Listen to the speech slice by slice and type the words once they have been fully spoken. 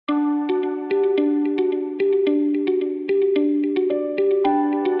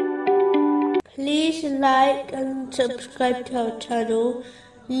like and subscribe to our channel.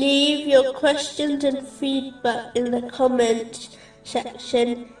 Leave your questions and feedback in the comments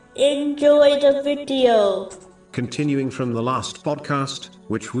section. Enjoy the video. Continuing from the last podcast,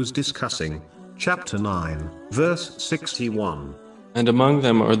 which was discussing chapter 9, verse 61. And among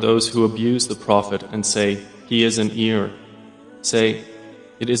them are those who abuse the Prophet and say, "He is an ear." Say,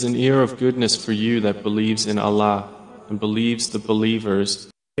 "It is an ear of goodness for you that believes in Allah and believes the believers."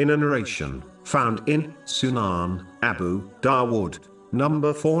 In a narration found in Sunan Abu Dawood,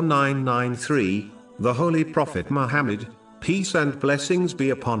 number 4993, the Holy Prophet Muhammad, peace and blessings be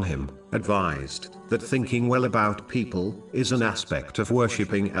upon him, advised that thinking well about people is an aspect of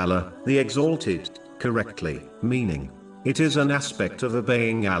worshipping Allah, the Exalted, correctly, meaning it is an aspect of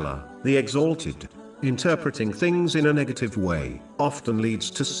obeying Allah, the Exalted. Interpreting things in a negative way often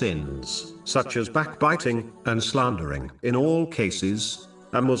leads to sins, such as backbiting and slandering. In all cases,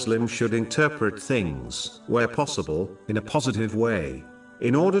 a Muslim should interpret things, where possible, in a positive way,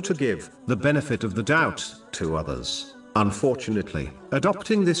 in order to give the benefit of the doubt to others. Unfortunately,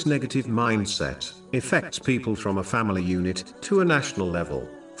 adopting this negative mindset affects people from a family unit to a national level.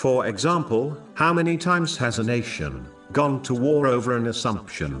 For example, how many times has a nation gone to war over an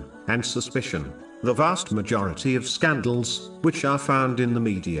assumption and suspicion? The vast majority of scandals, which are found in the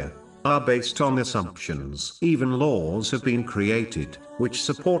media, are based on assumptions. Even laws have been created, which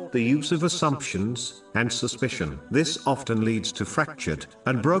support the use of assumptions and suspicion. This often leads to fractured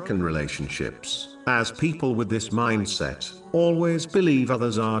and broken relationships, as people with this mindset always believe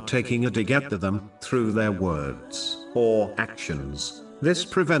others are taking a dig at them through their words or actions. This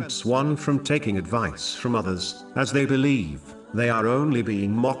prevents one from taking advice from others, as they believe they are only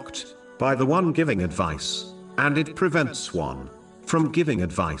being mocked by the one giving advice, and it prevents one from giving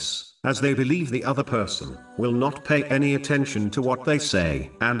advice, as they believe the other person will not pay any attention to what they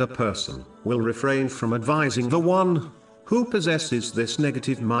say, and a person will refrain from advising the one who possesses this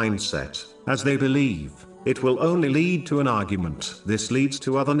negative mindset, as they believe it will only lead to an argument. This leads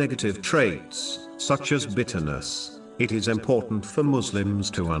to other negative traits, such as bitterness. It is important for Muslims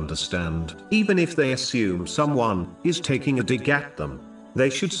to understand, even if they assume someone is taking a dig at them, they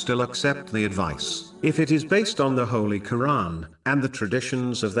should still accept the advice, if it is based on the Holy Quran and the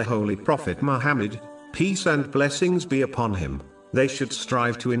traditions of the Holy Prophet Muhammad, peace and blessings be upon him. They should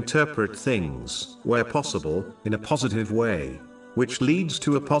strive to interpret things, where possible, in a positive way, which leads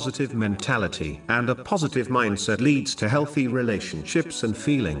to a positive mentality, and a positive mindset leads to healthy relationships and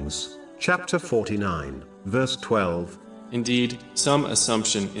feelings. Chapter 49, verse 12. Indeed, some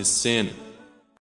assumption is sin,